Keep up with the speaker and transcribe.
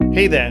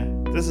Hey there,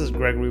 this is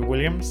Gregory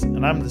Williams,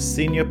 and I'm the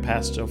senior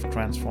pastor of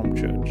Transform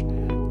Church.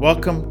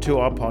 Welcome to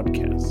our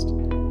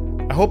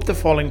podcast. I hope the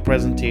following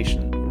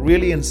presentation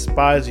really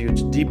inspires you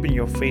to deepen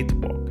your faith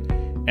walk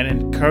and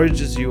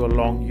encourages you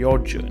along your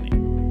journey.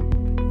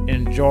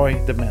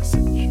 Enjoy the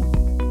message.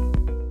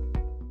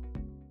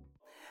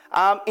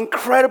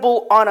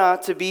 Incredible honor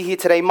to be here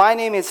today. My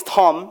name is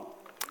Tom,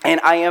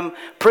 and I am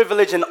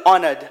privileged and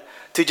honored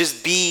to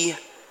just be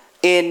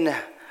in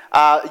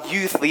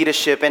youth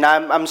leadership, and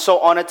I'm so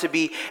honored to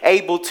be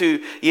able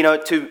to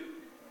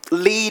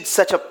lead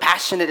such a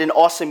passionate and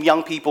awesome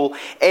young people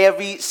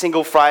every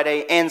single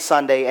Friday and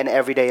Sunday and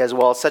every day as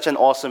well. Such an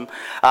awesome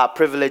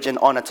privilege and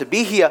honor to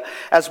be here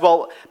as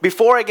well.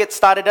 Before I get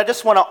started, I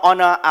just want to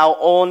honor our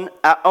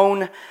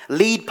own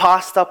lead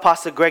pastor,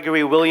 Pastor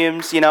Gregory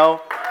Williams.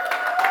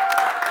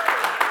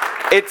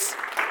 It's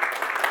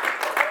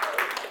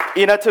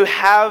to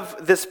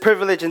have this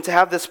privilege and to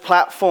have this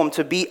platform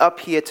to be up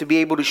here, to be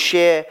able to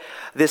share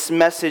this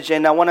message.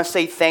 And I want to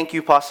say thank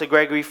you, Pastor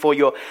Gregory, for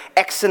your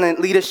excellent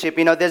leadership.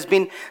 There's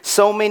been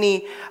so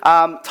many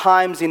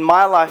times in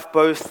my life,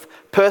 both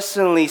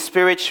personally,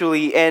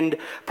 spiritually, and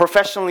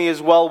professionally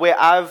as well, where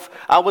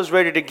I was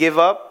ready to give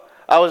up.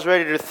 I was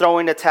ready to throw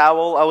in the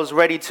towel. I was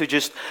ready to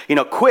just,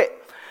 quit.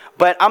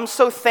 But I'm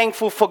so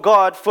thankful for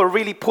God for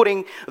really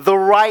putting the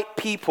right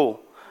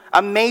people,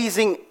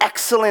 amazing,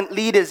 excellent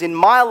leaders in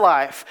my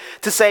life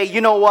to say,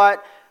 you know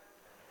what,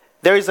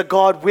 there is a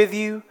God with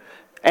you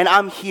and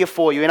I'm here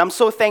for you. And I'm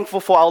so thankful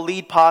for our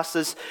lead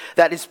pastors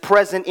that is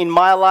present in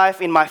my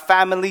life, in my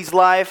family's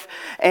life,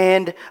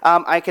 and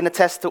I can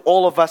attest to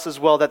all of us as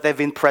well that they've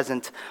been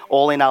present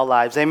all in our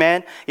lives.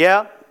 Amen?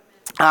 Yeah?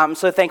 I'm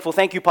so thankful.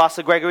 Thank you,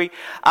 Pastor Gregory.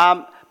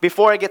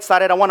 Before I get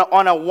started, I want to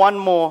honor one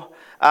more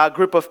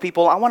group of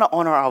people. I want to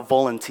honor our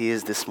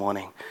volunteers this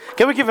morning.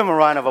 Can we give them a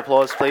round of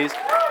applause, please?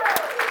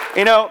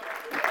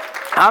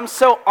 I'm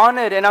so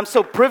honored and I'm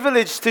so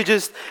privileged to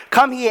just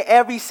come here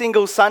every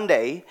single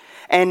Sunday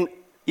and,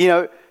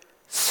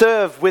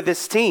 serve with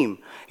this team.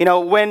 We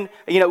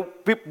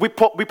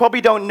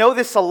probably don't know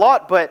this a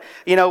lot, but,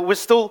 we're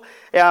still,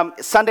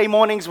 Sunday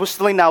mornings, we're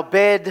still in our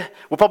bed.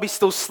 We're probably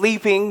still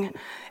sleeping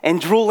and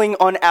drooling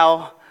on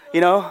our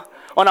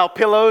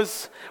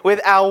pillows with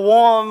our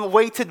warm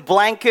weighted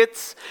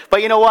blankets.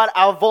 But you know what?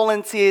 Our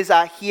volunteers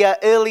are here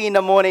early in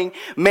the morning,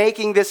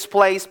 making this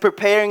place,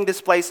 preparing this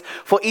place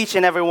for each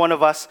and every one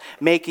of us,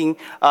 making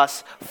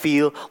us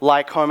feel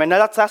like home. And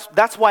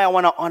that's why I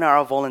want to honor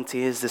our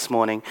volunteers this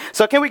morning.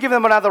 So can we give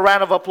them another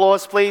round of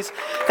applause, please?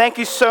 Thank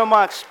you so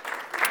much.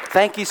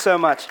 Thank you so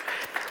much.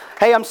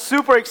 Hey, I'm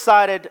super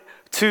excited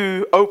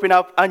to open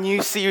up a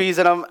new series,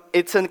 and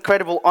it's an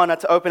incredible honor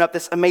to open up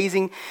this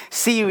amazing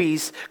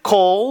series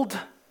called...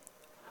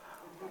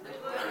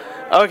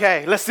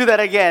 Okay, let's do that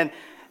again.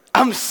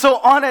 I'm so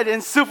honored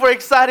and super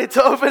excited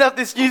to open up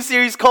this new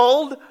series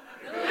called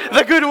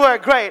The Good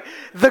Work. Great.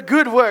 The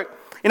Good Work.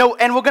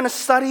 And we're going to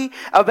study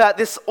about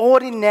this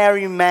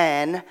ordinary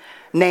man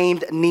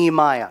named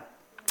Nehemiah,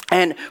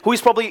 and who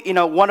is probably,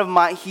 one of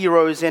my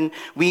heroes. And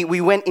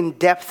we went in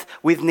depth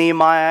with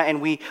Nehemiah,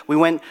 and we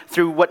went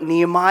through what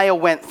Nehemiah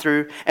went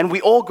through, and we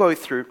all go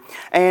through.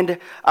 And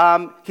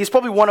he's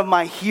probably one of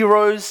my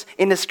heroes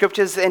in the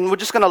scriptures, and we're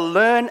just going to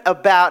learn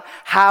about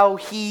how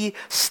he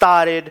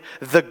started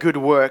the good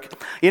work.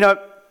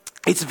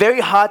 It's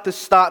very hard to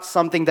start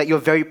something that you're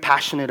very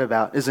passionate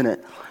about, isn't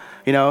it?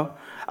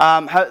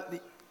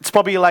 It's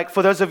probably like,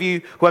 for those of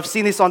you who have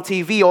seen this on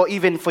TV, or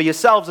even for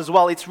yourselves as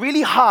well, it's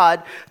really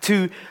hard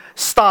to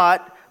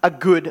start a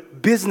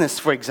good business,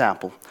 for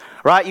example,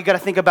 right? You got to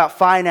think about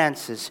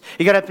finances.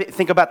 You got to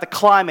think about the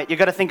climate. You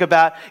got to think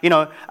about,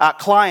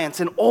 clients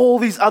and all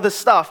these other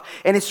stuff.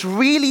 And it's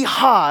really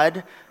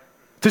hard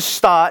to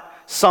start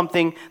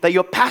something that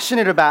you're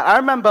passionate about. I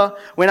remember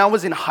when I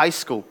was in high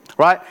school,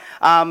 right?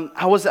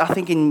 I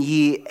think in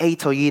year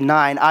 8 or year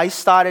 9,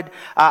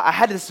 I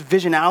had this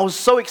vision, and I was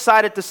so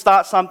excited to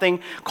start something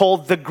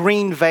called the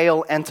Green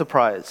Veil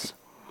Enterprise.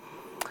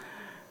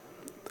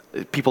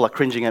 People are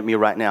cringing at me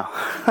right now.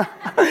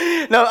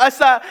 No,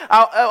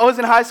 I was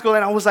in high school,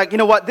 and I was like, you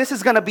know what? This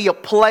is going to be a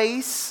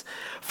place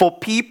for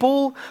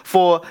people,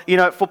 for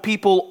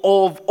people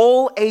of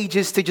all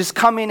ages to just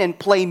come in and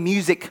play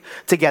music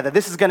together.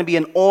 This is going to be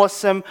an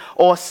awesome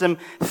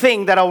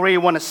thing that I really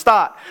want to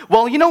start.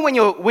 Well, when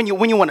you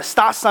want to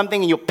start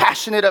something and you're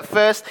passionate at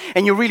first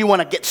and you really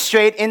want to get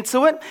straight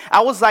into it,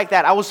 I was like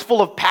that. I was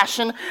full of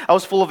passion. I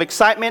was full of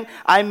excitement.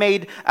 I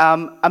made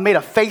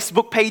a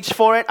Facebook page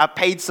for it. I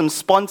paid some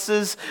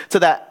sponsors so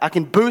that I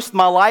can boost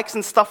my likes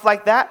and stuff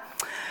like that.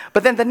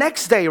 But then the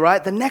next day,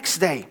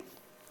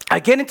 I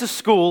get into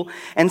school,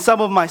 and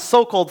some of my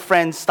so-called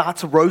friends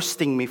start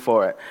roasting me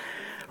for it,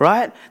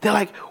 right? They're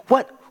like,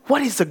 what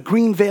is the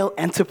Green Veil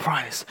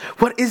Enterprise?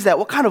 What is that?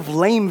 What kind of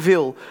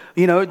lameville,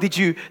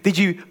 did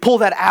you pull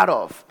that out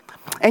of?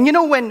 And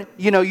when,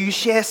 you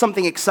share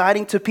something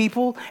exciting to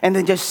people and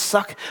then just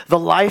suck the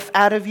life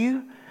out of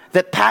you,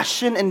 that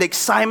passion and the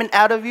excitement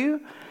out of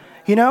you,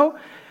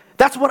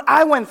 that's what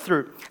I went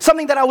through.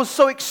 Something that I was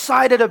so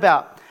excited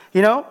about,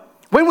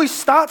 When we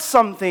start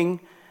something,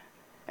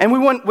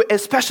 And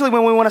especially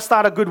when we want to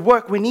start a good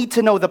work, we need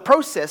to know the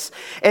process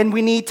and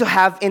we need to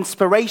have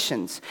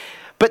inspirations.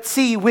 But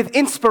see, with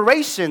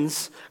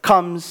inspirations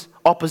comes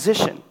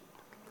opposition.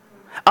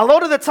 A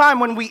lot of the time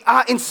when we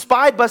are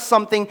inspired by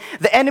something,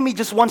 the enemy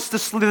just wants to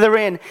slither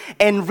in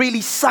and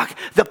really suck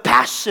the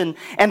passion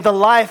and the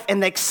life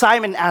and the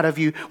excitement out of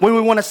you when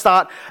we want to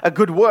start a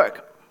good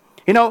work.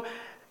 You know,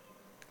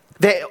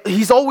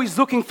 he's always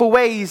looking for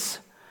ways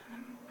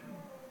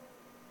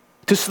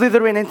to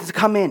slither in and to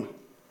come in.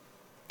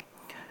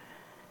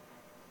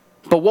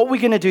 But what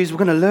we're going to do is we're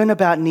going to learn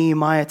about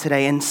Nehemiah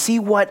today and see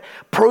what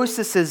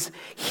processes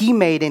he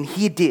made and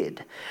he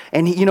did.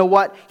 And you know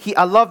what?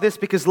 I love this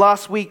because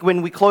last week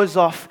when we closed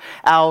off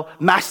our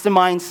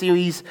mastermind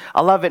series,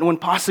 I love it when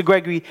Pastor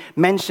Gregory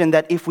mentioned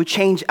that if we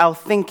change our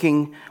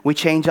thinking, we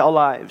change our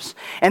lives.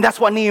 And that's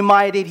what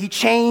Nehemiah did. He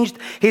changed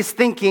his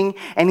thinking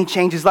and he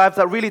changed his life.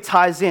 That really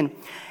ties in.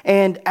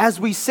 And as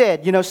we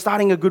said, you know,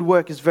 starting a good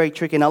work is very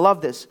tricky. And I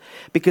love this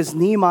because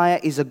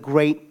Nehemiah is a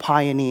great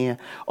pioneer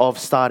of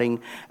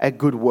starting a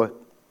good work.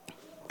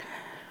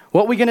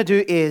 What we're going to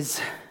do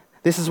is,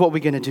 this is what we're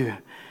going to do.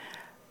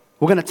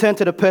 We're going to turn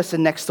to the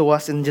person next to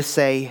us and just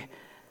say,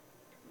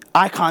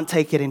 I can't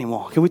take it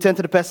anymore. Can we turn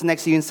to the person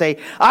next to you and say,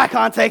 I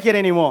can't take it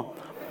anymore.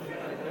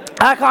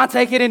 I can't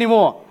take it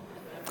anymore.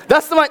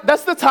 That's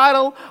the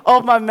title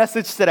of my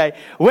message today.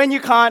 When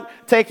you can't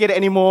take it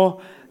anymore,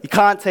 you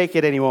can't take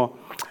it anymore.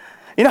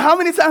 You know, how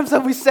many times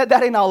have we said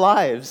that in our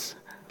lives?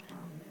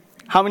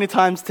 How many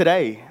times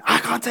today? I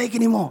can't take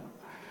anymore.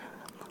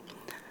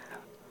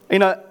 You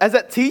know, as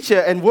a teacher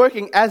and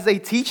working as a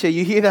teacher,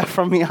 you hear that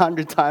from me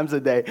 100 times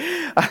a day.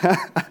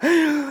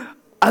 I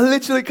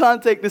literally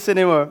can't take this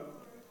anymore.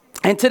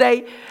 And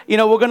today, you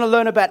know, we're going to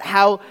learn about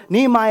what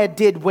Nehemiah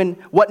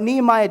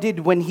did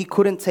when he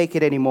couldn't take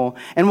it anymore.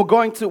 And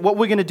what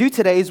we're going to do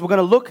today is we're going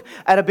to look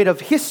at a bit of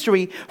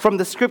history from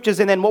the scriptures.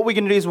 And then what we're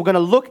going to do is we're going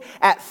to look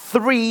at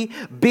 3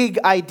 big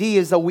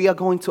ideas that we are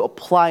going to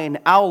apply in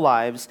our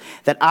lives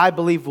that I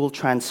believe will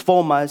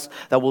transform us,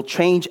 that will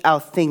change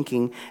our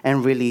thinking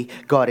and really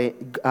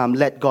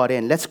let God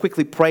in. Let's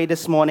quickly pray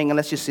this morning and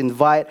let's just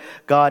invite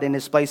God in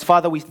this place.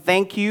 Father, we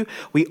thank you,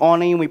 we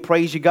honor you, and we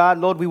praise you, God.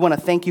 Lord, we want to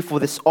thank you for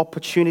this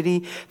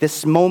opportunity,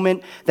 this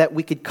moment that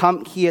we could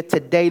come here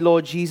today,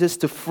 Lord Jesus,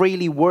 to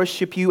freely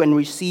worship you and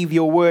receive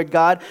your word,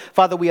 God.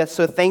 Father, we are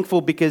so thankful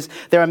because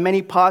there are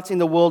many parts in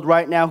the world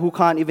right now who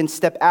can't even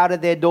step out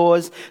of their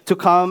doors to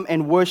come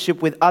and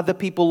worship with other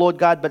people, Lord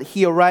God. But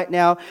here right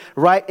now,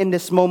 right in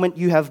this moment,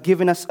 you have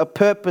given us a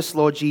purpose,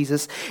 Lord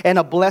Jesus, and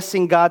a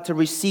blessing, God, to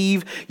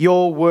receive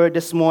your word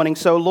this morning.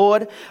 So,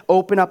 Lord,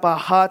 open up our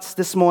hearts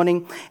this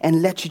morning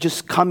and let you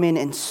just come in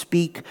and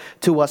speak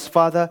to us.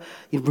 Father,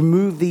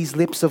 remove these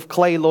lips of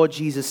clay, Lord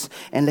Jesus,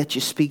 and let you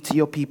speak to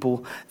your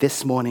people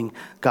this morning,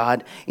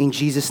 God. In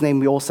Jesus' name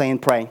we all say and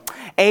pray.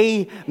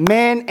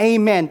 Amen,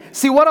 amen.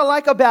 See, what I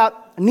like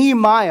about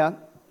Nehemiah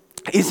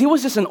is he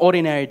was just an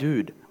ordinary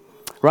dude,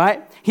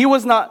 right? He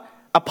was not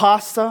a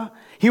pastor.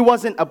 He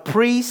wasn't a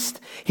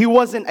priest. He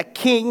wasn't a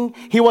king.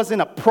 He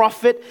wasn't a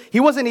prophet. He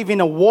wasn't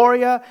even a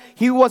warrior.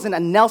 He wasn't a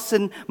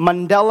Nelson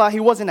Mandela. He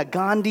wasn't a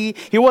Gandhi.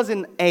 He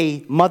wasn't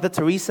a Mother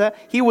Teresa.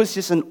 He was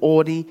just an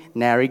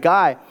ordinary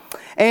guy.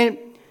 And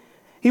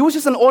he was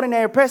just an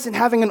ordinary person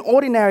having an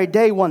ordinary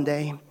day one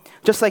day,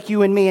 just like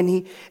you and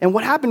me. And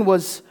what happened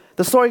was,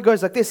 the story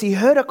goes like this. He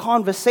heard a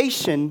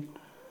conversation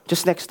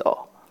just next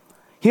door.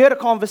 He heard a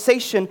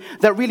conversation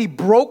that really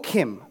broke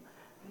him,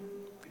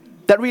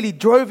 that really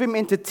drove him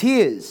into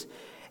tears.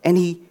 And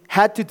he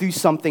had to do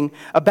something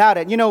about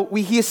it. You know,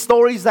 we hear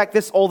stories like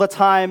this all the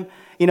time,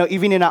 you know,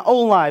 even in our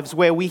own lives,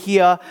 where we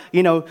hear,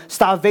 you know,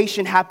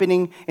 starvation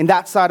happening in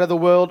that side of the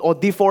world, or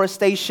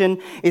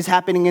deforestation is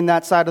happening in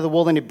that side of the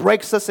world, and it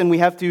breaks us, and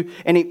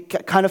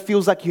it kind of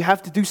feels like you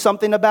have to do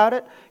something about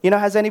it. You know,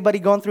 has anybody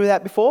gone through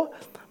that before?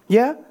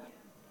 Yeah?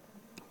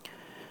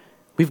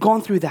 We've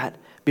gone through that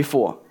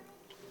before.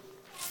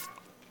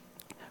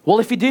 Well,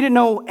 if you didn't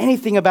know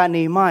anything about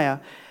Nehemiah,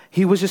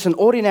 he was just an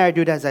ordinary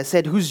dude, as I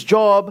said, whose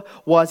job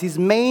was, his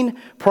main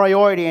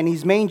priority and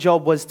his main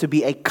job was to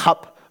be a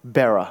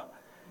cupbearer.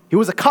 He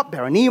was a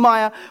cupbearer.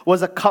 Nehemiah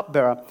was a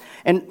cupbearer.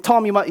 And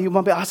Tom, you might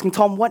be asking,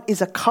 Tom, what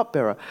is a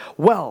cupbearer?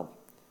 Well,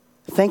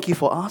 thank you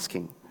for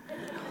asking.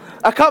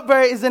 A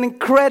cupbearer is an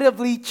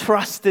incredibly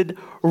trusted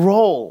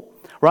role,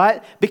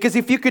 right? Because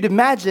if you could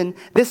imagine,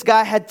 this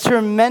guy had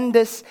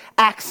tremendous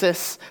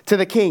access to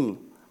the king.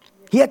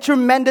 He had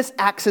tremendous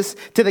access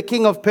to the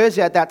king of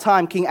Persia at that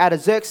time, King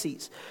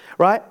Artaxerxes,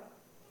 right?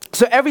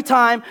 So every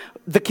time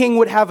the king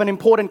would have an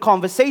important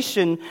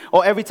conversation,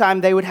 or every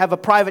time they would have a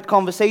private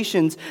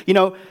conversations, you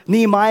know,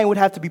 Nehemiah would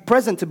have to be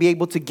present to be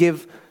able to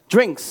give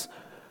drinks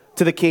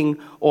to the king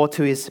or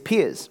to his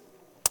peers,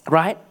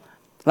 right?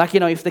 Like,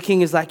 you know, if the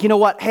king is like, you know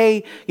what,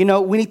 hey, you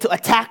know, we need to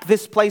attack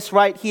this place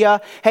right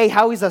here. Hey,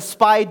 how is a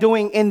spy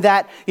doing in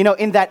that, you know,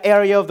 in that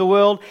area of the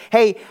world?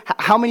 Hey,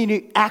 how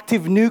many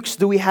active nukes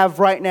do we have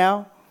right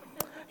now?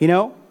 You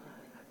know,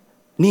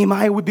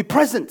 Nehemiah would be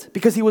present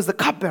because he was the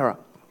cupbearer.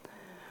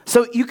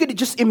 So you could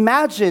just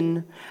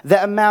imagine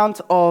the amount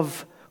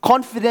of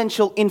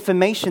confidential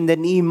information that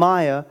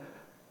Nehemiah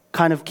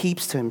kind of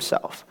keeps to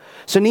himself.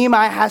 So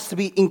Nehemiah has to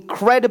be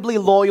incredibly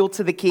loyal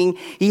to the king.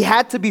 He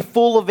had to be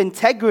full of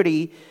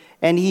integrity,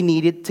 and he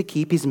needed to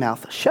keep his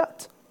mouth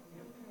shut.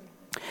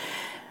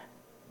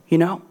 You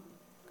know,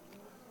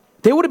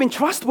 they would have been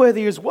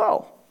trustworthy as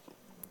well.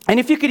 And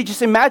if you could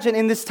just imagine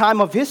in this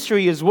time of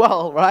history as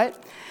well, right?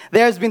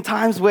 There's been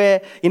times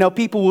where,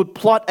 people would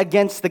plot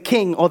against the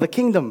king or the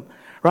kingdom,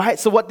 right?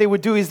 So what they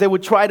would do is they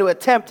would try to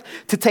attempt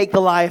to take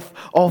the life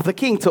of the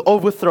king, to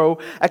overthrow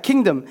a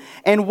kingdom.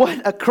 And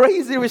what a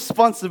crazy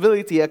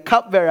responsibility a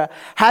cupbearer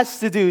has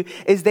to do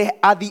is they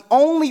are the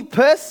only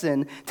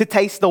person to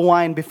taste the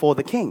wine before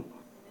the king,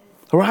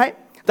 right?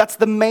 That's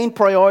the main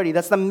priority.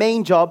 That's the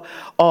main job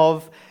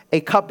of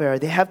a cupbearer.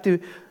 They have to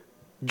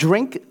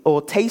drink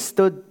or taste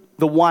the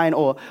wine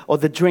or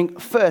the drink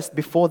first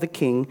before the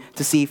king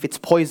to see if it's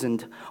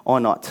poisoned or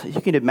not.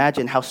 You can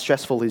imagine how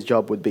stressful his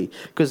job would be.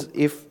 Because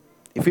if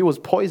it was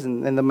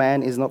poisoned, then the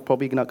man is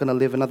probably not going to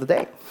live another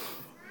day.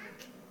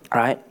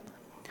 All right?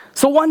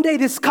 So one day,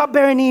 this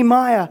cupbearer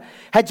Nehemiah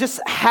had just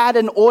had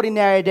an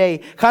ordinary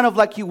day, kind of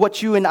like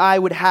what you and I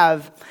would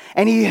have.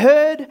 And he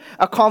heard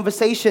a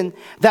conversation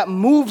that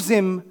moves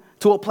him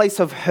to a place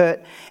of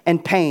hurt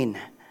and pain.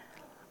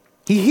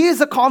 He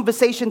hears a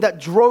conversation that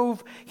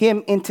drove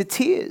him into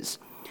tears.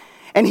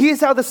 And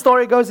here's how the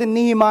story goes in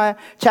Nehemiah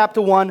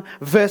chapter 1,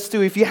 verse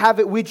 2. If you have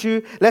it with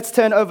you, let's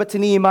turn over to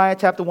Nehemiah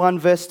chapter 1,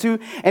 verse 2.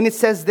 And it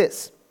says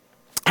this: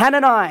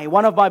 Hanani,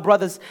 one of my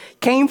brothers,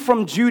 came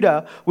from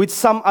Judah with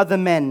some other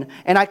men,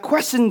 and I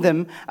questioned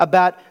them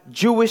about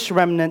Jewish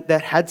remnant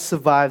that had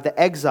survived the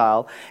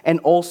exile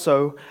and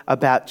also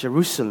about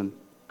Jerusalem.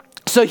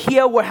 So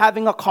here we're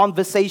having a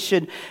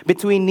conversation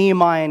between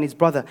Nehemiah and his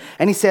brother.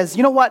 And he says,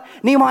 you know what,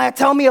 Nehemiah,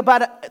 tell me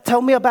about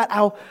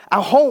our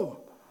home.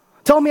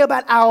 Tell me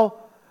about our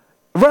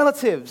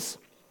relatives,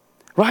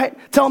 right?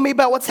 Tell me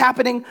about what's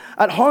happening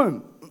at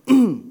home.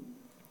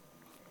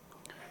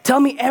 Tell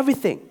me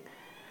everything.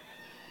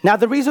 Now,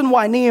 the reason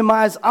why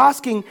Nehemiah is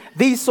asking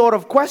these sort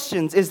of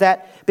questions is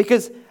that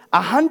because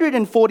about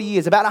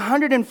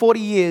 140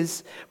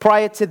 years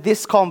prior to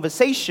this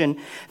conversation,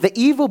 the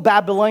evil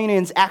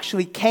Babylonians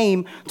actually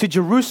came to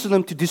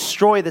Jerusalem to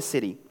destroy the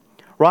city,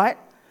 right?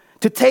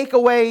 To take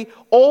away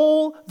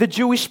all the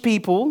Jewish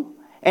people,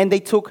 and they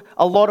took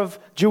a lot of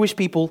Jewish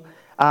people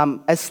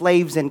as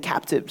slaves and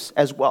captives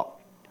as well.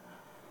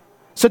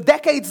 So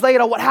decades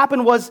later, what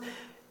happened was,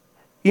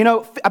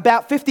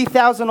 about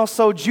 50,000 or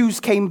so Jews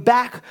came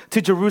back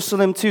to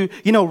Jerusalem to,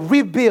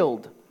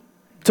 rebuild,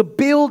 to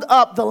build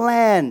up the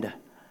land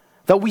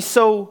that we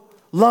so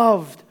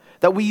loved,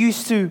 that we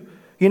used to,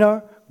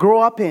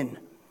 grow up in.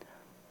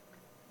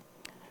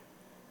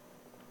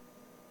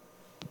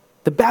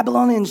 The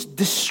Babylonians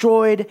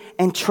destroyed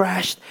and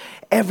trashed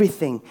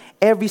everything,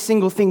 every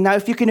single thing. Now,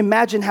 if you can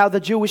imagine how the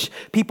Jewish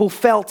people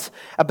felt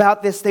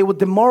about this, they were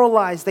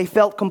demoralized. They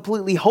felt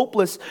completely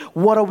hopeless.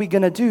 What are we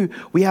going to do?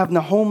 We have no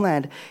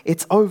homeland.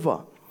 It's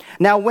over.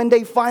 Now, when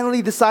they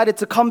finally decided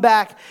to come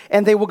back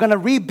and they were going to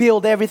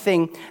rebuild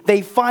everything,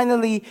 they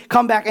finally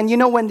come back. And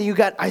when you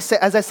got,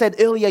 as I said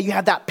earlier, you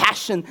had that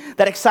passion,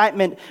 that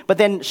excitement. But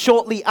then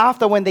shortly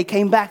after, when they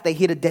came back, they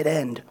hit a dead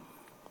end.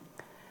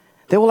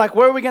 They were like,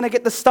 where are we going to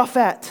get the stuff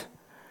at?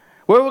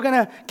 Where are we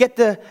going to get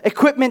the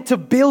equipment to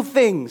build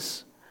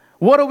things?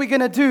 What are we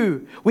going to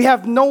do? We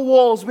have no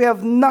walls. We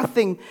have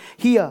nothing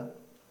here.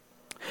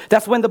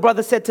 That's when the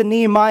brother said to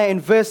Nehemiah in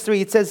verse 3,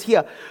 it says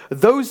here,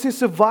 those who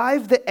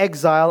survived the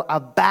exile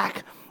are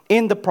back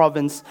in the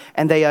province,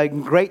 and they are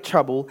in great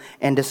trouble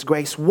and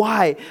disgrace.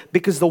 Why?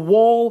 Because the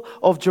wall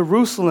of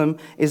Jerusalem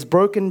is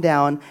broken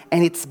down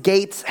and its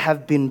gates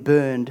have been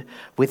burned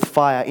with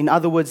fire. In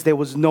other words, there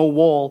was no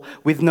wall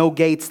with no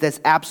gates.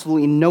 There's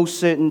absolutely no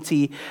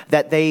certainty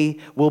that they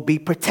will be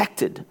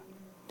protected.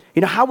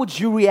 How would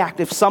you react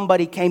if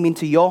somebody came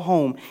into your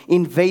home,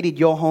 invaded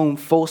your home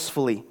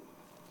forcefully?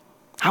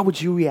 How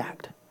would you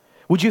react?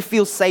 Would you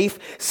feel safe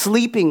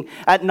sleeping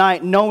at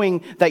night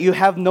knowing that you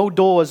have no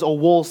doors or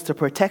walls to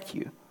protect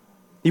you?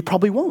 You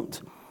probably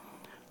won't,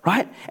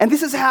 right? And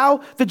this is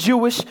how the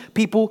Jewish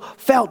people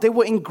felt. They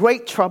were in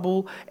great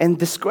trouble and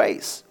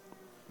disgrace.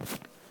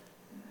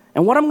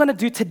 And what I'm going to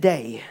do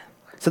today,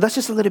 so that's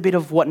just a little bit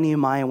of what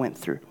Nehemiah went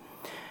through.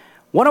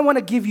 What I want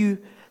to give you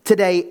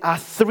today are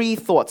 3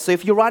 thoughts. So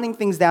if you're writing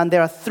things down,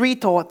 there are 3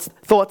 thoughts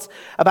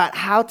about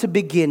how to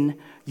begin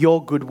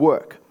your good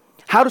work.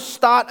 How to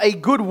start a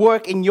good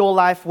work in your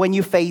life when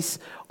you face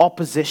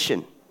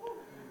opposition,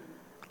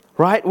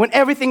 right? When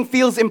everything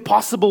feels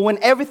impossible, when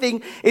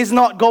everything is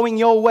not going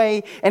your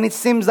way and it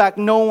seems like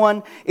no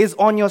one is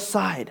on your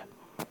side.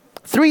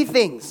 3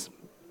 things.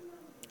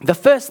 The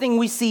first thing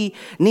we see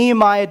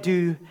Nehemiah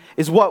do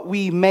is what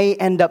we may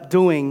end up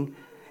doing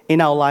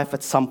in our life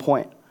at some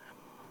point.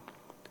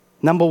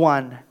 Number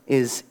 1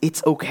 is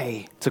it's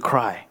okay to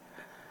cry.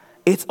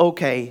 It's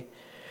okay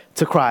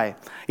to cry.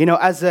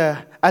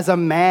 As a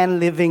man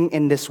living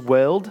in this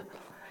world,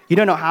 you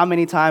don't know how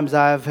many times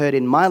I've heard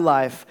in my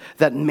life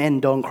that men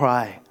don't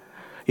cry.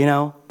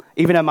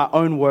 Even at my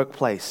own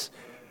workplace.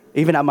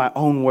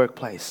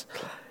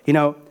 You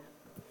know,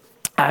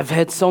 I've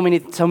heard so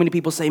many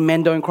people say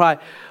men don't cry.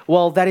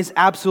 Well, that is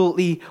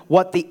absolutely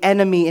what the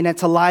enemy, and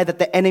it's a lie that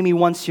the enemy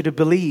wants you to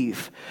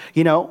believe,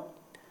 you know,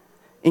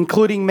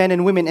 including men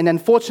and women. And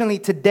unfortunately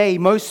today,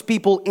 most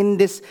people in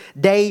this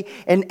day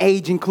and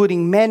age,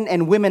 including men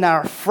and women,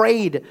 are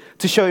afraid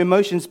to show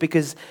emotions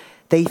because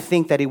they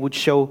think that it would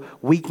show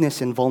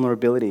weakness and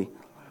vulnerability.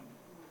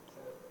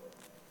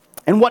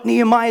 And what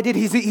Nehemiah did,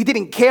 he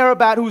didn't care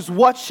about who's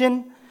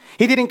watching.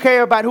 He didn't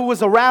care about who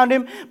was around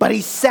him, but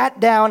he sat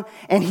down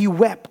and he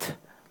wept.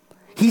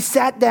 He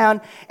sat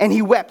down and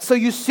he wept. So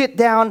you sit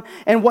down,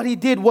 and what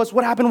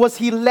happened was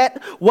he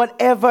let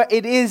whatever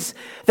it is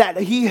that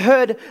he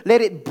heard,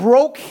 let it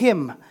broke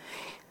him.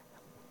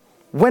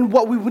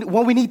 What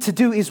we need to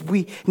do is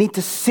we need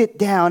to sit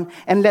down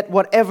and let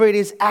whatever it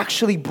is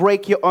actually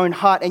break your own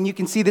heart. And you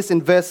can see this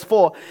in verse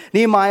 4.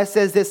 Nehemiah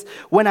says this,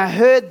 when I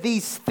heard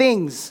these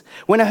things,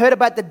 when I heard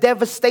about the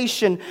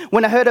devastation,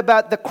 when I heard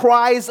about the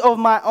cries of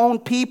my own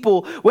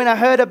people, when I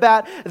heard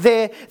about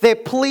their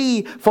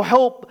plea for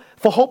help,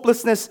 for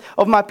hopelessness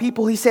of my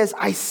people, he says,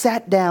 I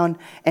sat down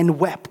and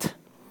wept.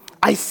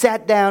 I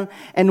sat down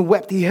and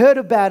wept. He heard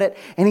about it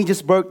and he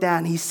just broke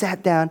down. He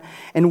sat down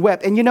and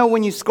wept. And you know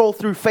when you scroll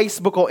through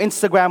Facebook or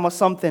Instagram or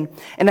something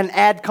and an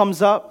ad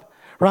comes up,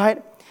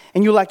 right?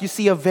 And you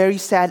see a very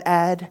sad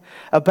ad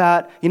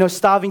about,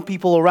 starving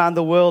people around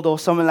the world or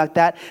something like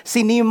that.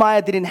 See,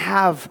 Nehemiah didn't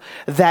have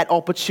that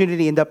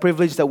opportunity and the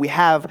privilege that we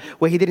have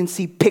where he didn't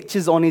see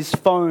pictures on his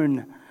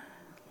phone,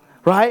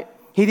 right?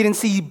 He didn't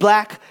see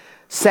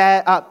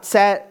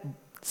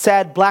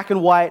sad black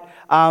and white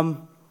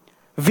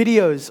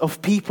videos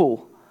of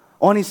people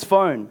on his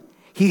phone.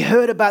 He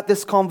heard about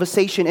this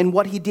conversation, and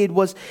what he did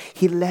was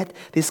he let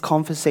this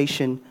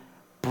conversation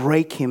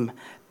break him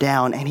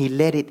down, and he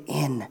let it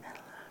in.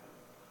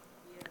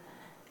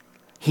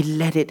 He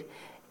let it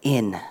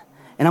in.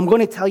 And I'm going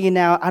to tell you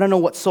now, I don't know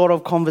what sort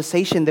of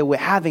conversation that we're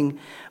having,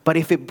 but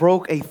if it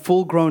broke a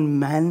full-grown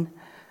man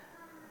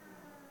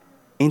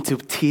into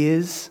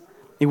tears,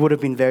 it would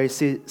have been very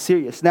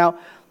serious. Now,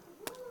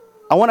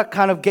 I want to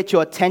kind of get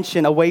your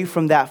attention away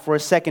from that for a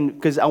second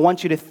because I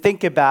want you to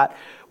think about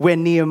where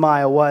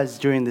Nehemiah was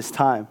during this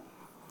time.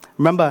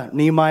 Remember,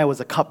 Nehemiah was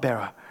a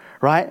cupbearer,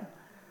 right?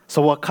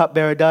 So what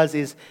cupbearer does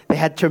is they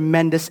had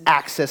tremendous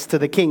access to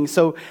the king.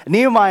 So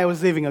Nehemiah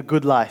was living a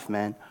good life,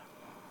 man.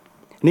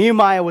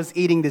 Nehemiah was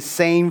eating the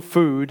same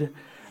food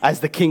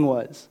as the king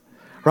was,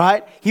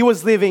 right? He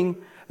was living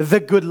the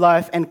good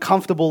life and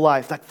comfortable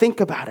life. Think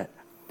about it.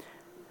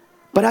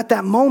 But at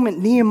that moment,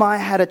 Nehemiah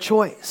had a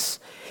choice.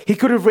 He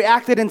could have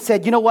reacted and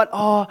said, you know what?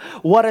 Oh,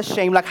 what a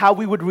shame. Like how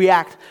we would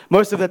react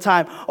most of the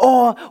time.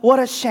 Oh, what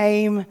a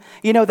shame.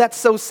 That's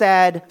so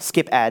sad.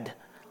 Skip ad.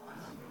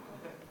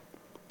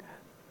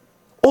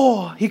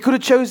 Or he could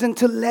have chosen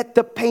to let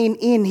the pain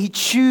in. He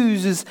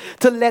chooses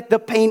to let the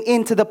pain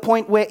in to the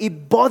point where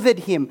it bothered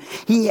him.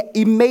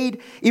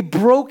 It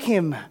broke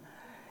him.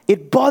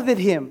 It bothered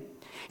him.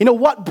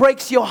 What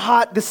breaks your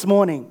heart this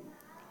morning?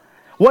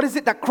 What is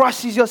it that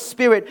crushes your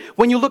spirit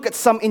when you look at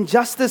some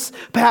injustice,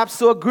 perhaps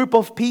to a group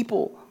of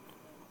people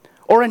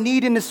or a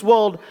need in this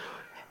world,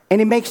 and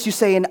it makes you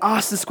say and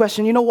ask this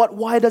question, you know what,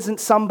 why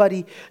doesn't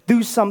somebody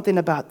do something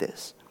about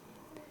this?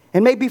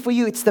 And maybe for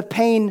you, it's the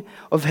pain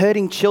of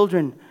hurting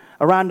children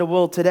around the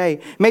world today.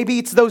 Maybe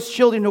it's those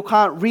children who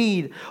can't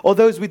read or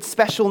those with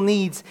special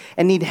needs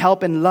and need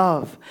help and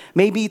love.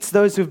 Maybe it's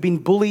those who've been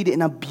bullied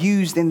and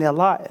abused in their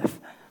life.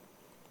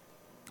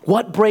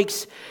 What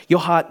breaks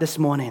your heart this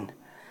morning?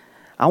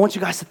 I want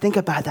you guys to think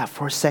about that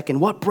for a second.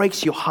 What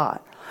breaks your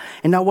heart?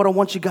 And now what I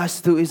want you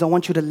guys to do is I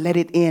want you to let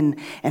it in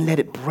and let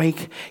it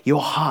break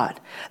your heart.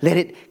 Let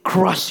it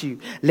crush you.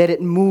 Let it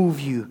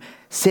move you.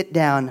 Sit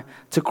down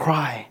to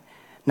cry.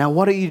 Now,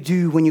 what do you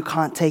do when you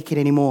can't take it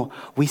anymore?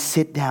 We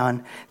sit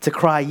down to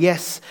cry.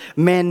 Yes,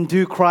 men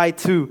do cry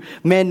too.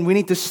 Men, we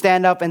need to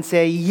stand up and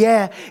say,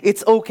 yeah,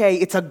 it's okay.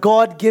 It's a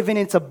God-given,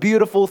 it's a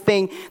beautiful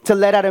thing to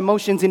let out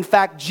emotions. In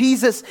fact,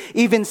 Jesus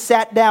even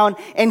sat down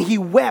and he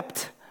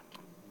wept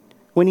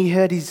when he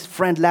heard his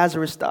friend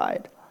Lazarus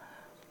died.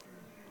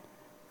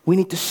 We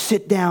need to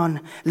sit down,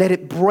 let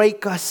it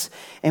break us,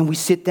 and we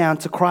sit down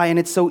to cry. And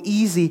it's so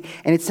easy,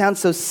 and it sounds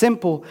so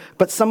simple,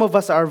 but some of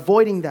us are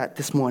avoiding that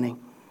this morning.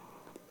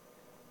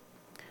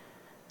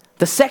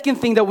 The second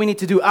thing that we need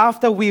to do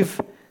after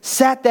we've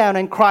sat down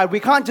and cried,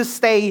 we can't just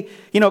stay,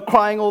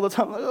 crying all the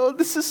time. Oh,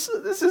 this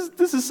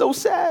is so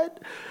sad.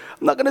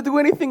 I'm not going to do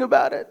anything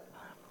about it.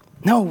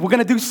 No, we're going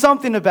to do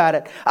something about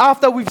it.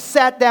 After we've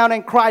sat down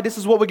and cried, this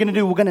is what we're going to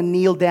do. We're going to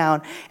kneel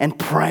down and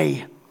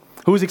pray.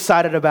 Who's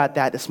excited about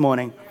that this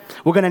morning?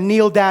 We're going to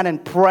kneel down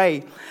and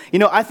pray.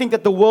 I think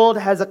that the world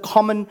has a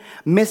common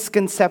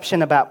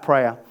misconception about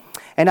prayer.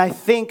 And I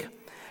think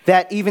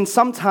that even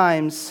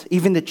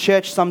the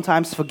church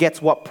sometimes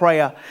forgets what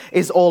prayer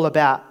is all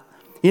about.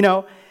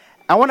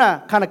 I want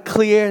to kind of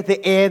clear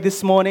the air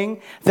this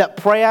morning that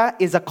prayer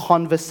is a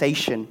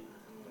conversation.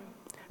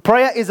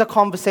 Prayer is a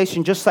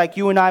conversation just like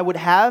you and I would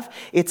have.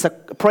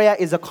 Prayer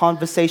is a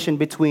conversation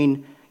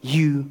between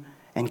you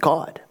and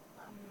God.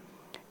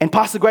 And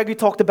Pastor Gregory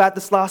talked about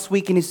this last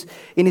week in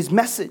his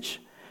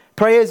message.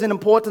 Prayer is an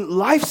important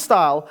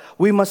lifestyle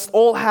we must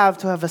all have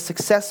to have a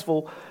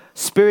successful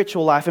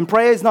spiritual life. And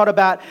prayer is not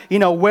about,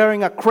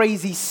 wearing a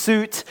crazy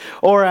suit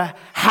or a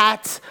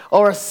hat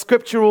or a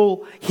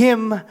scriptural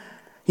hymn,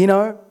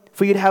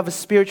 for you to have a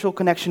spiritual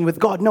connection with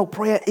God. No,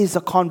 prayer is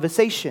a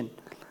conversation,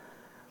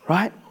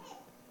 right?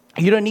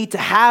 You don't need to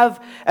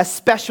have a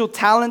special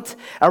talent,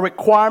 a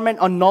requirement,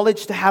 or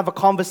knowledge to have a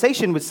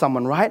conversation with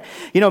someone, right?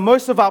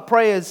 Most of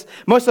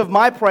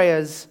my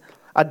prayers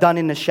are done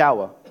in the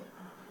shower.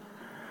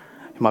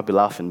 You might be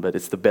laughing, but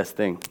it's the best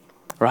thing,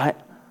 right?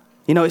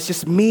 It's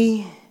just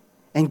me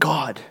and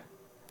God.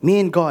 Me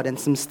and God, and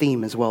some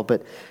steam as well,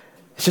 but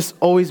it's just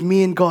always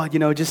me and God,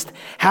 just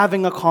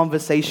having a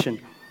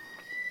conversation.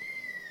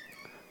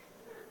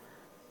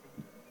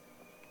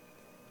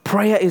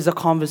 Prayer is a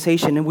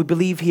conversation, and we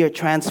believe here at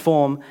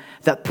Transform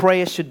that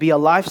prayer should be a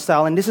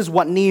lifestyle, and this is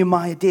what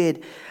Nehemiah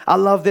did. I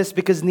love this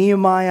because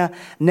Nehemiah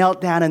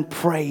knelt down and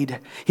prayed.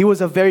 He was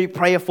a very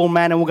prayerful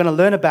man, and we're going to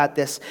learn about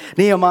this.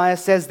 Nehemiah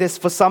says this,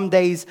 "For some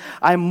days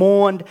I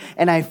mourned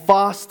and I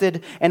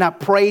fasted and I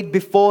prayed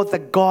before the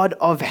God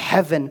of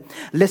heaven."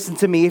 Listen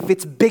to me, if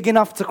it's big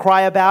enough to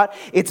cry about,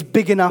 it's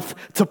big enough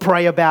to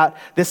pray about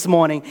this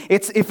morning.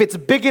 If it's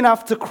big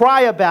enough to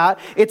cry about,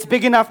 it's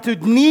big enough to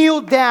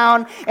kneel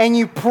down and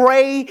you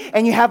pray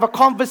and you have a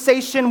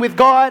conversation with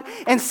God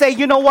and say,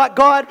 "You know what,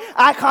 God,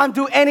 I can't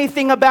do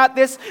anything about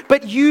this,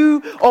 but you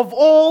of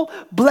all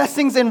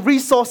blessings and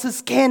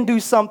resources can do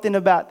something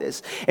about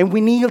this." And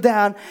we kneel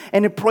down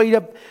and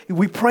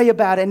we pray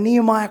about it. And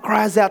Nehemiah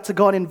cries out to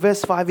God in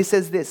verse 5. He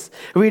says this,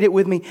 read it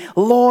with me.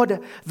 "Lord,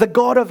 the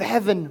God of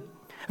heaven,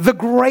 the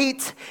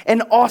great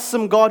and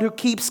awesome God who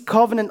keeps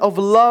covenant of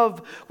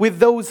love with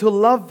those who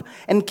love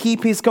and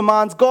keep his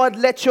commands. God,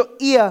 let your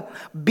ear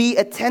be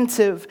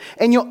attentive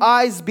and your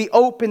eyes be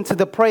open to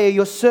the prayer.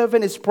 Your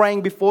servant is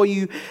praying before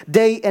you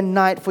day and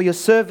night for your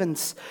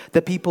servants,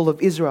 the people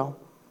of Israel."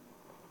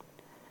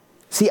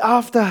 See,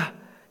 after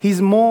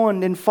he's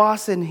mourned and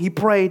fasted, he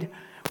prayed,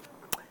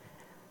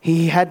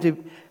 he had to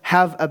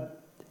have a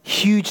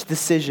huge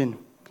decision.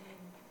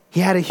 He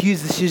had a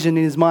huge decision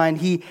in his mind.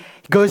 He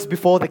goes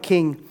before the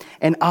king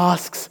and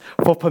asks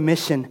for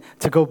permission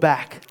to go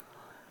back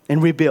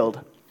and rebuild.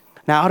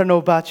 Now, I don't know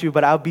about you,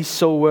 but I'll be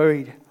so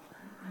worried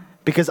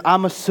because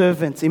I'm a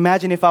servant.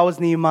 Imagine if I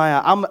was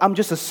Nehemiah. I'm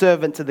just a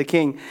servant to the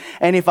king.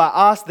 And if I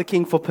asked the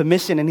king for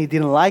permission and he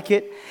didn't like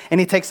it and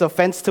he takes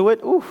offense to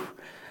it,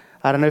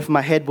 I don't know if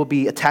my head will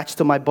be attached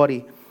to my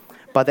body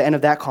by the end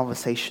of that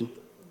conversation,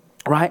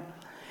 right?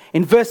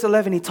 In verse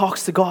 11, he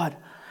talks to God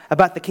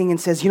about the king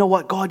and says, "You know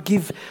what, God,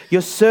 give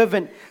your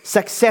servant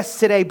success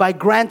today by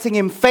granting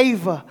him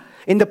favor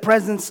in the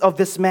presence of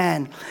this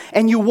man."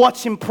 And you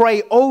watch him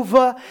pray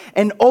over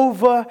and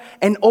over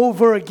and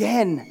over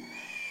again.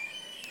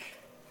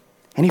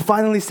 And he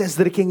finally says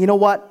to the king, "You know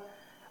what,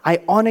 I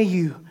honor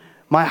you.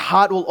 My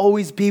heart will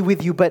always be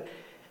with you. But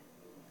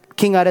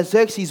King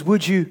Artaxerxes,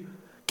 would you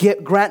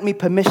grant me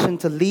permission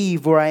to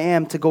leave where I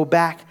am, to go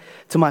back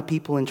to my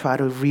people and try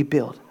to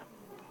rebuild?"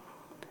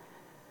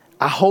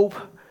 I hope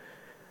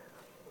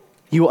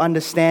you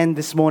understand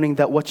this morning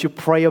that what you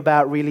pray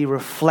about really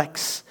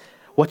reflects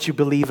what you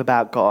believe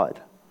about God.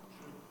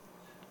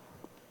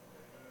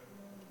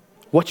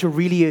 What you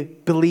really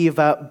believe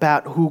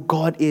about who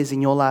God is in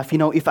your life.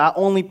 If our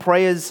only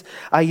prayers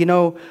are,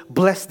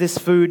 bless this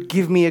food,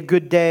 give me a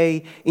good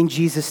day, in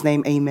Jesus'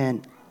 name,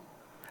 amen,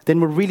 then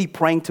we're really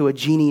praying to a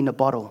genie in a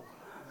bottle.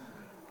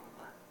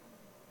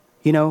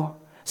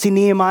 See,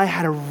 Nehemiah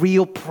had a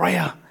real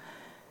prayer.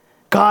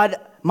 God,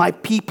 my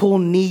people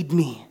need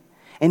me.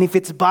 And if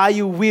it's by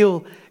your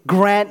will,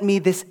 grant me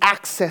this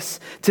access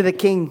to the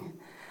king.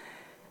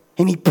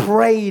 And he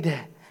prayed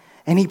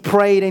and he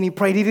prayed and he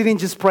prayed. He didn't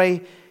just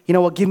pray,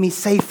 give me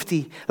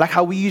safety, like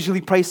how we usually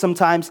pray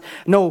sometimes.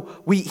 No,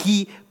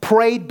 he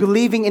prayed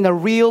believing in a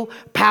real,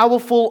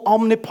 powerful,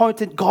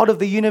 omnipotent God of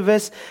the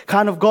universe,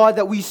 kind of God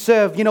that we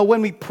serve.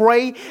 When we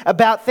pray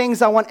about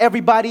things, I want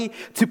everybody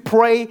to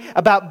pray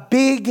about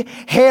big,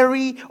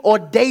 hairy,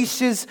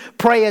 audacious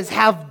prayers.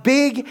 Have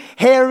big,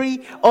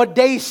 hairy,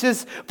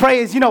 audacious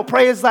prayers.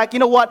 Prayers like,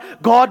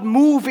 God,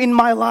 move in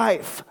my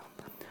life.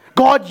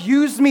 God,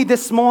 use me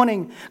this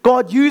morning.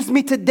 God, use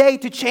me today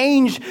to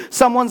change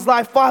someone's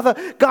life. Father,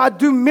 God,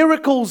 do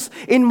miracles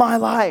in my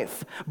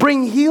life.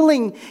 Bring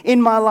healing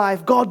in my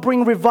life. God,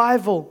 bring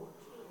revival.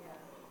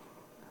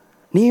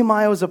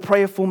 Nehemiah was a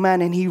prayerful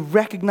man, and he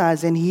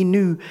recognized and he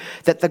knew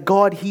that the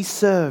God he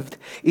served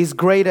is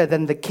greater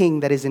than the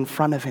king that is in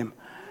front of him.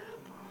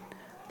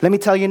 Let me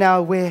tell you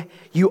now, where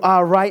you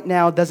are right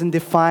now doesn't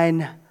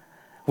define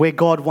where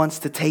God wants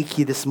to take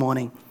you this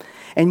morning.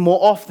 And more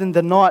often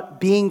than not,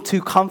 being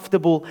too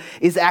comfortable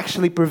is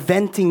actually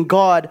preventing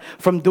God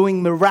from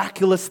doing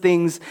miraculous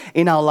things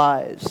in our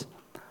lives.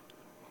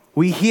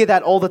 We hear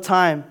that all the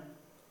time.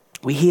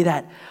 We hear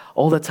that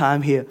all the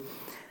time here.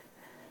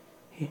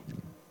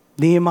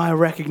 Nehemiah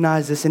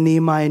recognized this, and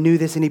Nehemiah knew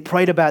this, and he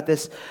prayed about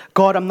this.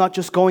 God, I'm not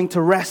just going to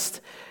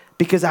rest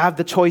because I have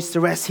the choice to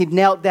rest. He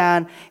knelt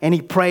down and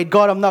he prayed,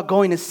 God, I'm not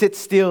going to sit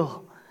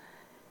still.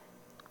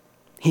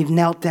 He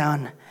knelt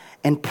down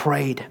and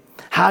prayed.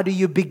 How do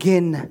you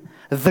begin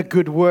the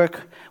good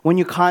work when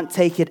you can't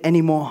take it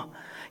anymore?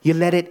 You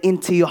let it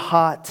into your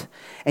heart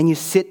and you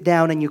sit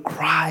down and you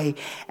cry,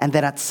 and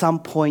then at some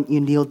point you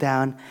kneel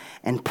down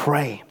and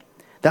pray.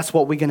 That's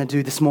what we're going to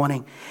do this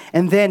morning.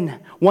 And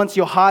then once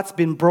your heart's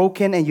been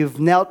broken and you've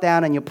knelt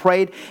down and you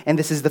prayed, and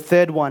this is the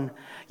third one,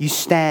 you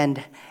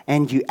stand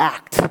and you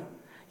act.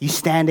 You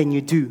stand and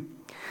you do.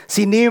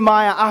 See,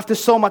 Nehemiah, after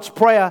so much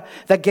prayer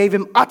that gave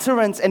him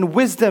utterance and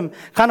wisdom,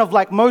 kind of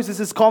like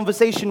Moses'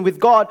 conversation with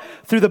God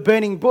through the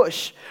burning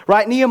bush,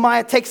 right?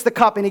 Nehemiah takes the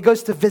cup and he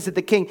goes to visit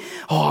the king.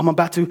 Oh, I'm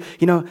about to,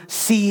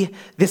 see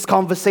this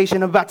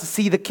conversation. I'm about to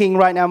see the king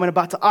right now. I'm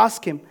about to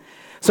ask him.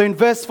 So in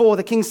verse 4,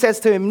 the king says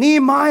to him,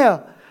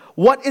 Nehemiah,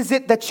 what is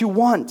it that you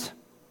want?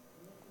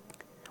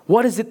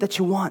 What is it that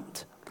you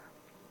want?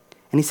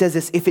 And he says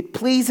this, if it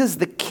pleases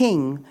the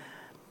king,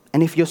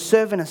 and if your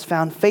servant has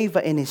found favor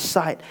in his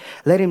sight,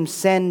 let him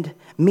send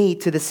me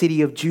to the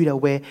city of Judah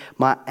where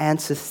my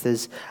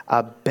ancestors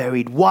are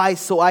buried. Why?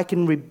 So I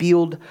can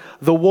rebuild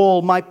the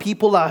wall. My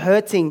people are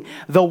hurting.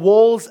 The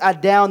walls are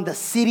down. The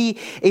city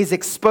is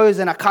exposed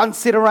and I can't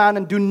sit around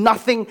and do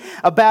nothing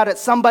about it.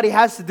 Somebody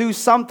has to do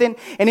something,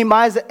 and it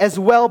might as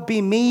well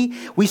be me.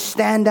 We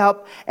stand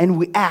up and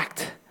we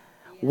act.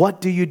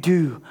 What do you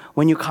do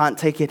when you can't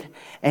take it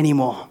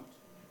anymore?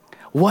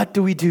 What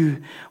do we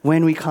do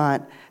when we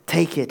can't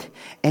take it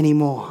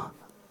anymore?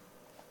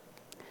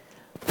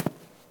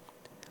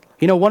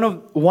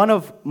 One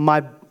of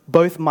my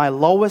both my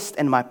lowest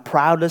and my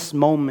proudest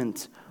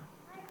moments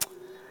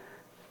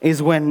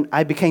is when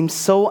I became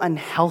so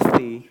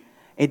unhealthy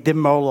it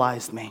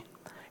demoralized me.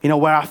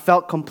 Where I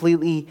felt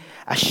completely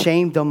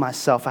ashamed of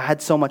myself. I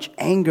had so much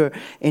anger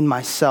in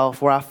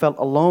myself, where I felt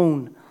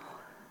alone.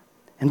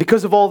 And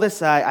because of all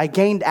this, I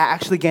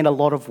actually gained a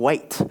lot of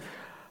weight.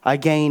 I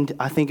gained,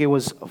 I think it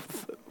was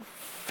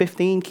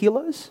 15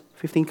 kilograms.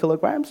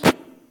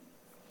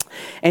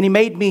 And it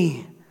made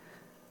me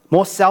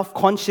more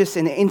self-conscious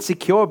and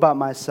insecure about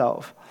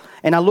myself.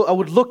 And I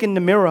would look in the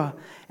mirror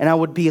and I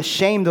would be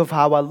ashamed of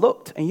how I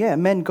looked. And yeah,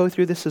 men go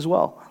through this as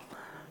well.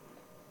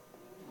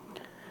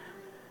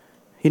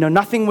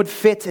 Nothing would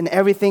fit and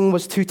everything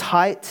was too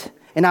tight.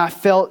 And I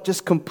felt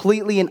just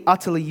completely and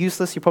utterly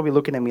useless. You're probably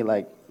looking at me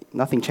like,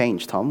 nothing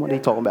changed, Tom. What are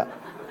you talking about?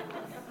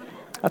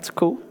 That's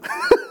cool.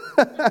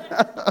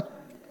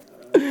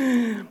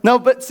 No,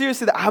 but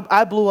seriously,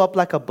 I blew up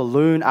like a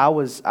balloon. I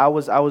was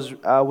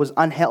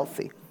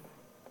unhealthy.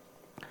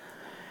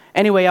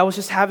 Anyway, I was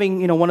just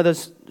having, one of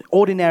those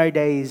ordinary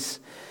days,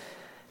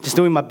 just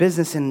doing my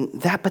business. And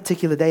that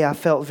particular day, I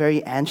felt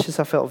very anxious.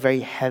 I felt very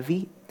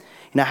heavy.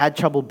 I had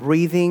trouble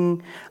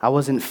breathing. I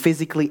wasn't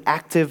physically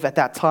active at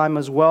that time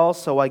as well,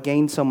 so I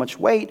gained so much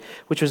weight,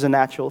 which was a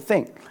natural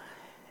thing.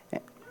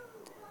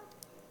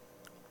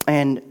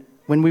 And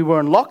when we were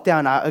in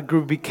lockdown,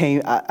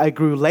 I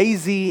grew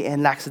lazy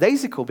and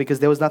lackadaisical because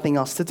there was nothing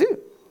else to do.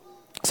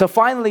 So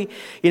finally,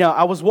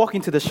 I was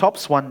walking to the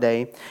shops one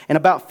day, and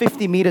about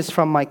 50 meters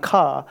from my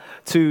car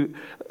to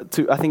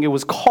I think it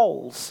was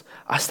Coles,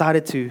 I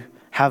started to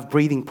have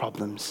breathing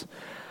problems.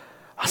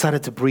 I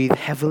started to breathe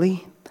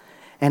heavily,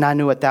 and I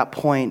knew at that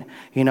point,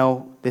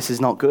 this is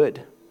not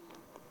good.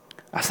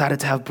 I started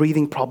to have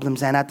breathing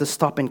problems and I had to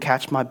stop and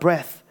catch my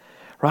breath,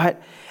 right?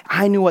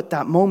 I knew at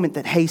that moment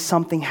that, hey,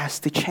 something has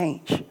to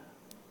change.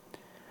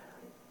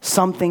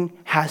 Something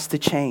has to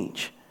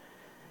change.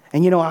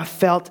 And, I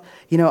felt,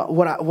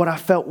 what I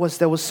felt was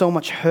there was so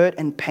much hurt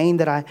and pain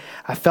that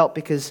I felt,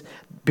 because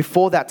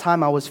before that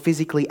time I was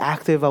physically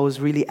active. I was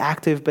really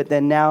active. But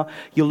then now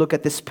you look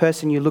at this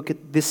person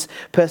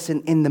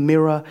in the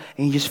mirror,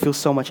 and you just feel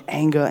so much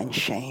anger and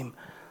shame.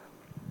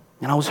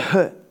 And I was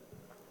hurt.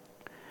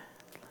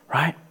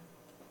 Right?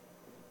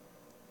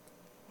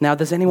 Now,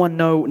 does anyone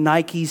know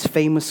Nike's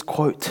famous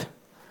quote?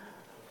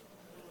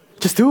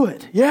 Just do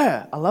it.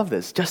 Yeah, I love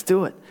this. Just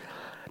do it.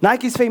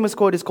 Nike's famous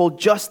quote is called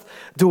 "Just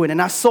Do It." And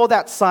I saw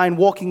that sign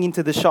walking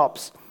into the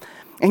shops.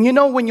 And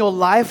when your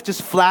life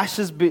just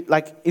flashes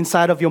like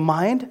inside of your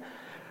mind?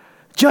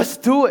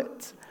 Just do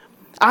it.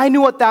 I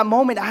knew at that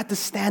moment I had to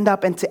stand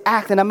up and to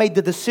act. And I made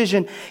the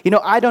decision.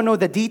 I don't know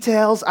the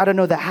details. I don't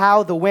know the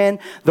how, the when,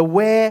 the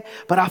where.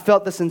 But I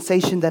felt the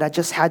sensation that I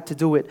just had to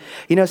do it.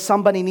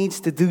 Somebody needs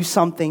to do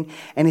something,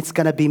 and it's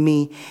going to be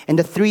me. And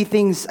the three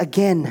things,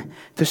 again,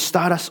 to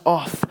start us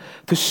off,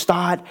 to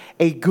start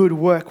a good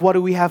work, what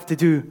do we have to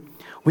do?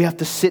 We have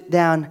to sit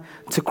down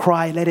to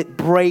cry. Let it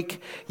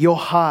break your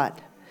heart.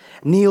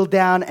 Kneel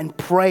down and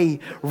pray.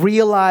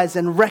 Realize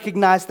and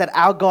recognize that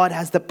our God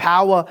has the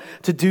power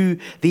to do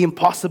the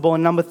impossible.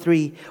 And number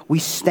 3, we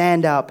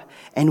stand up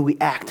and we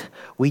act.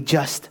 We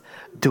just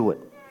do it.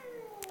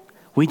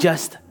 We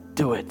just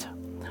do it.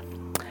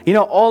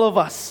 All of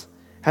us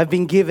have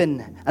been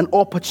given an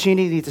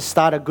opportunity to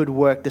start a good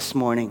work this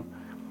morning.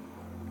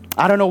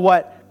 I don't know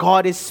what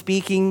God is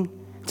speaking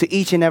to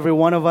each and every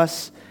one of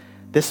us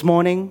this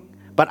morning,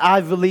 but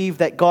I believe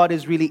that God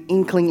is really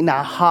inkling in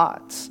our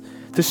hearts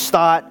to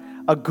start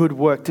a good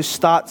work, to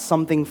start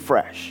something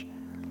fresh.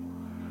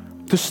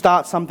 To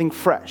start something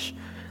fresh.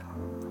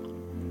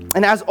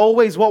 And as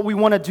always, what we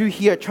want to do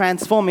here at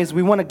Transform is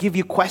we want to give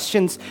you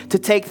questions to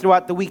take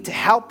throughout the week to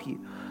help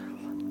you.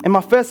 And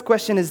my first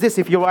question is this,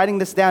 if you're writing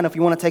this down, if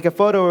you want to take a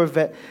photo of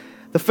it,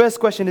 the first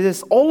question is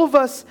this: all of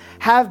us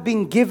have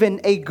been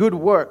given a good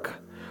work.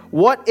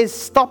 What is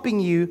stopping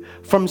you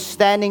from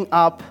standing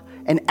up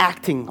and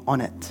acting on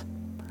it?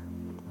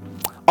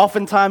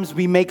 Oftentimes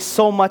we make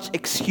so much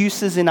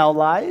excuses in our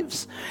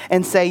lives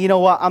and say, you know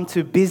what, I'm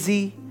too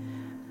busy.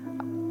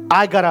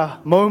 I gotta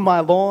mow my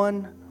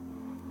lawn.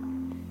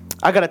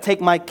 I gotta take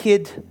my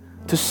kid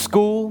to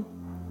school.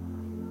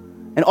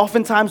 And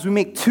oftentimes we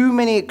make too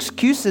many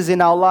excuses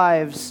in our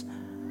lives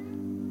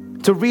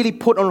to really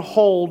put on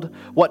hold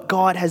what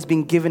God has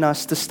been given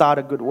us to start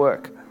a good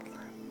work.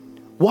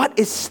 What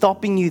is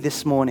stopping you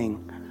this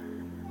morning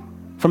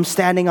from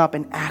standing up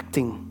and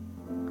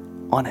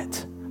acting on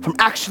it? From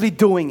actually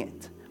doing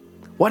it?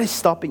 What is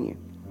stopping you?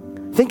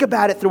 Think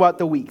about it throughout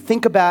the week.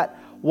 Think about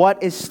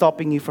what is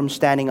stopping you from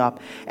standing up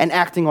and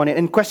acting on it.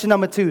 And question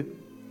number 2,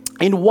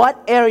 in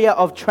what area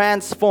of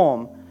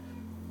Transform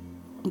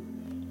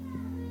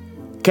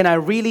can I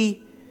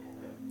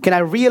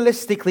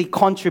realistically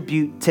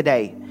contribute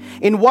today?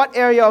 In what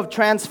area of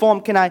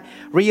Transform can I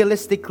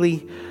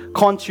realistically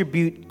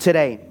contribute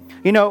today?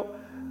 You know,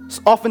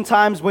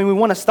 oftentimes when we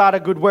want to start a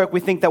good work,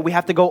 we think that we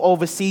have to go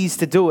overseas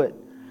to do it.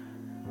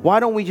 Why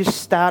don't we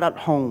just start at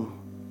home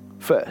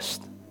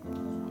first?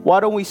 Why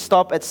don't we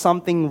stop at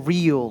something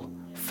real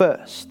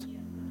first?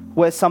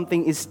 Where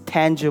something is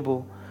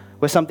tangible,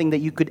 where something that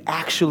you could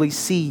actually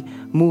see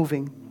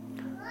moving.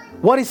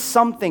 What is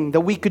something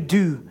that we could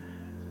do?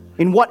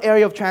 In what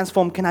area of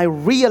Transform can I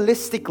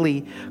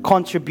realistically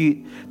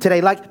contribute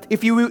today?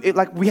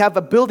 Like we have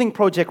a building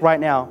project right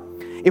now.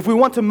 If we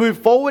want to move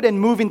forward and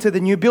move into the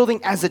new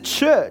building as a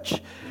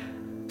church,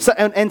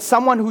 and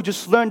someone who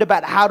just learned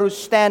about how to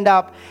stand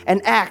up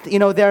and act, you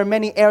know, there are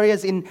many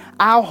areas in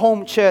our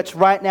home church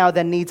right now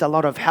that needs a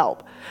lot of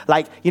help.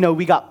 Like, you know,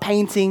 we got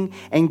painting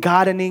and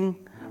gardening,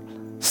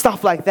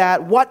 stuff like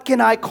that. What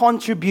can I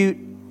contribute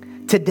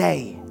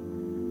today?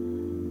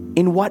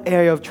 In what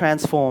area of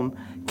Transform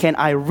can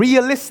I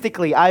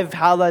realistically, I've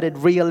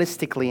highlighted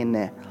realistically in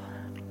there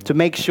to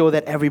make sure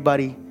that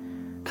everybody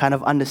kind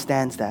of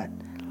understands that.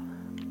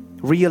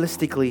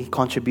 Realistically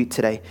contribute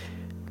today.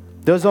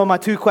 Those are my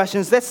 2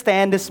 questions. Let's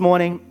stand this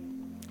morning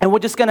and we're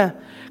just going to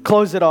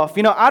close it off.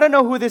 You know, I don't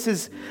know who this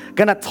is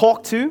going to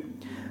talk to,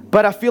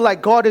 but I feel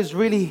like God is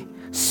really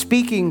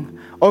speaking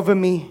over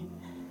me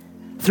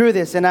through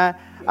this. And I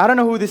don't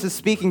know who this is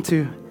speaking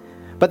to,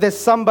 but there's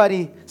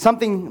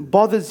something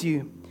bothers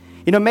you.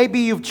 You know, maybe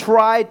you've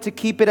tried to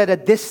keep it at a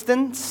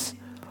distance.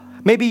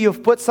 Maybe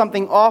you've put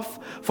something off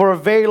for a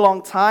very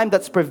long time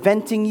that's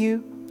preventing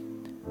you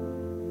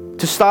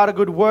to start a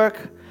good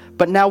work.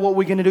 But now what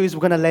we're going to do is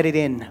we're going to let it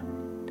in.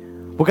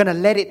 We're going to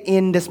let it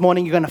in this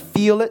morning. You're going to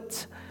feel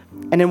it.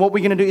 And then what we're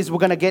going to do is we're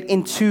going to get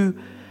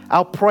into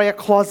our prayer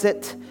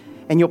closet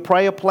and your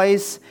prayer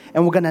place.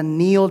 And we're going to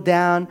kneel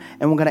down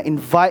and we're going to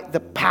invite the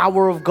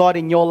power of God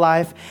in your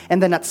life.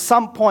 And then at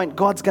some point,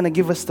 God's going to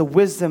give us the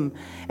wisdom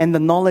and the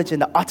knowledge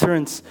and the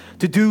utterance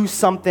to do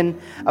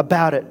something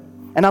about it.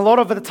 And a lot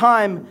of the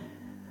time,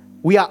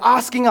 we are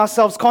asking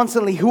ourselves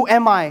constantly, who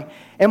am I?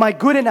 Am I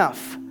good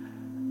enough?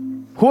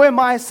 Who am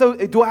I? So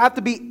do I have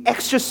to be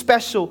extra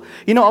special?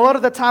 You know, a lot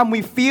of the time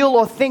we feel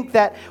or think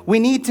that we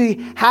need to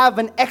have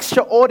an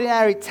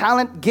extraordinary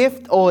talent,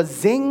 gift, or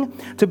zing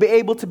to be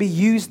able to be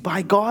used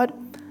by God.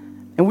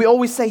 And we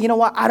always say, you know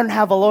what, I don't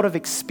have a lot of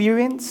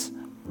experience,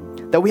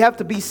 that we have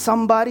to be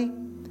somebody.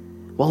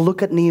 Well,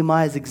 look at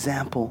Nehemiah's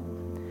example.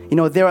 You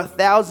know, there are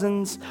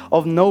thousands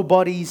of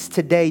nobodies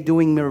today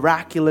doing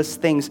miraculous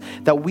things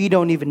that we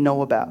don't even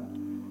know about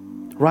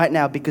right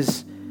now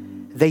because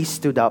they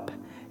stood up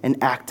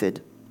and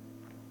acted.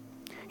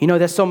 You know,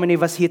 there's so many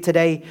of us here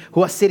today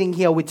who are sitting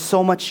here with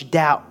so much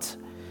doubt,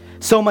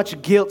 so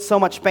much guilt, so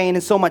much pain,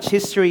 and so much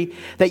history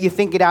that you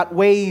think it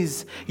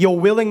outweighs your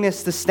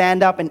willingness to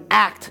stand up and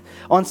act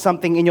on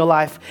something in your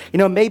life. You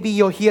know, maybe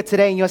you're here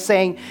today and you're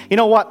saying, you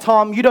know what,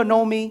 Tom, you don't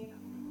know me.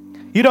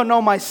 You don't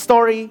know my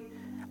story.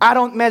 I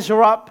don't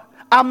measure up.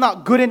 I'm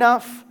not good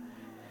enough.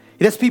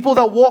 There's people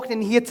that walked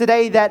in here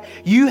today that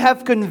you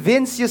have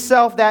convinced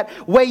yourself that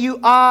where you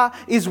are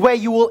is where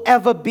you will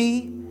ever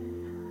be,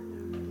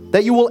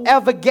 that you will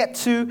ever get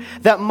to.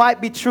 That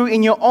might be true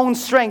in your own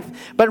strength.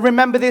 But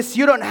remember this,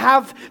 you don't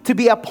have to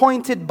be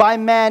appointed by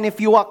man if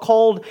you are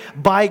called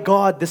by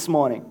God this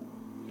morning.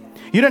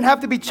 You don't have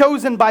to be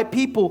chosen by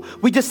people.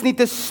 We just need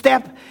to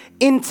step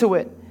into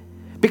it.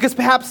 Because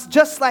perhaps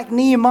just like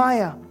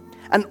Nehemiah,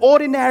 an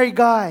ordinary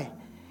guy,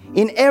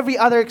 in every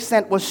other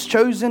extent was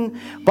chosen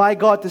by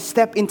God to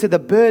step into the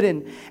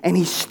burden, and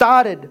he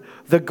started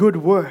the good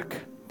work.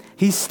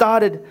 He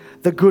started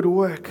the good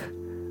work.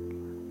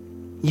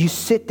 You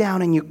sit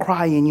down and you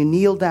cry and you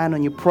kneel down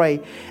and you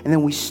pray, and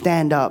then we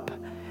stand up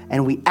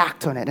and we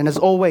act on it. And as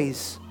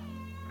always,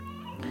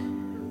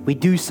 we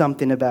do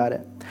something about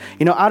it.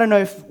 You know, I don't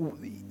know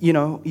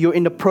you're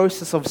in the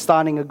process of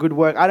starting a good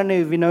work. I don't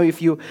know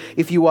if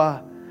you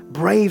are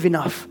brave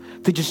enough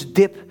to just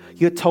dip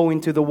your toe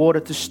into the water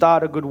to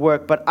start a good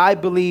work. But I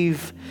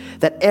believe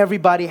that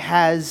everybody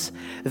has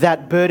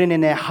that burden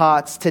in their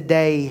hearts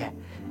today,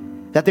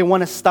 that they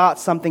want to start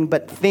something,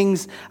 but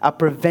things are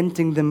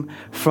preventing them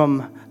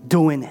from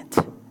doing it.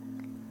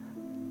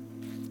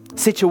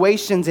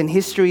 Situations and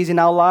histories in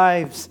our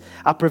lives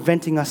are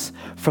preventing us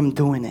from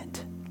doing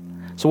it.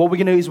 So what we're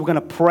going to do is we're going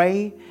to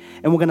pray,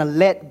 and we're going to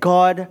let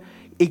God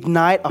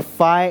ignite a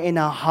fire in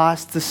our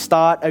hearts to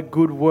start a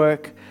good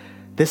work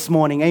this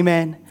morning.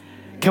 Amen.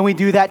 Can we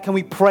do that? Can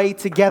we pray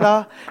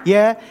together?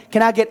 Yeah?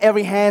 Can I get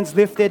every hands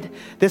lifted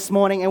this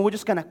morning? And we're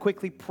just going to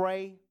quickly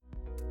pray.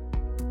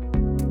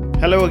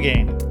 Hello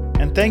again,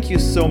 and thank you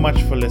so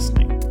much for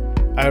listening.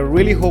 I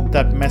really hope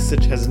that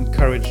message has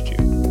encouraged you.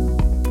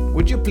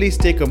 Would you please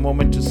take a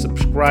moment to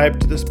subscribe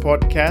to this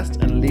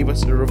podcast and leave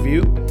us a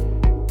review?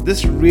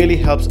 This really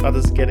helps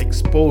others get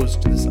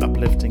exposed to this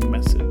uplifting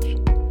message.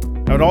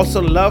 I would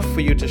also love for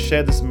you to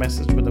share this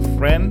message with a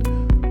friend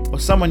or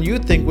someone you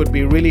think would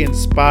be really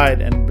inspired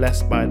and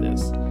blessed by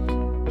this.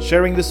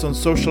 Sharing this on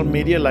social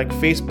media like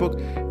Facebook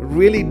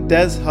really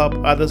does help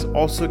others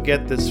also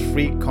get this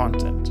free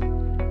content.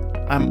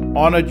 I'm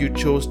honored you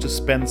chose to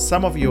spend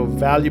some of your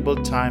valuable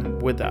time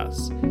with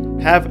us.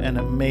 Have an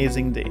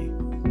amazing day.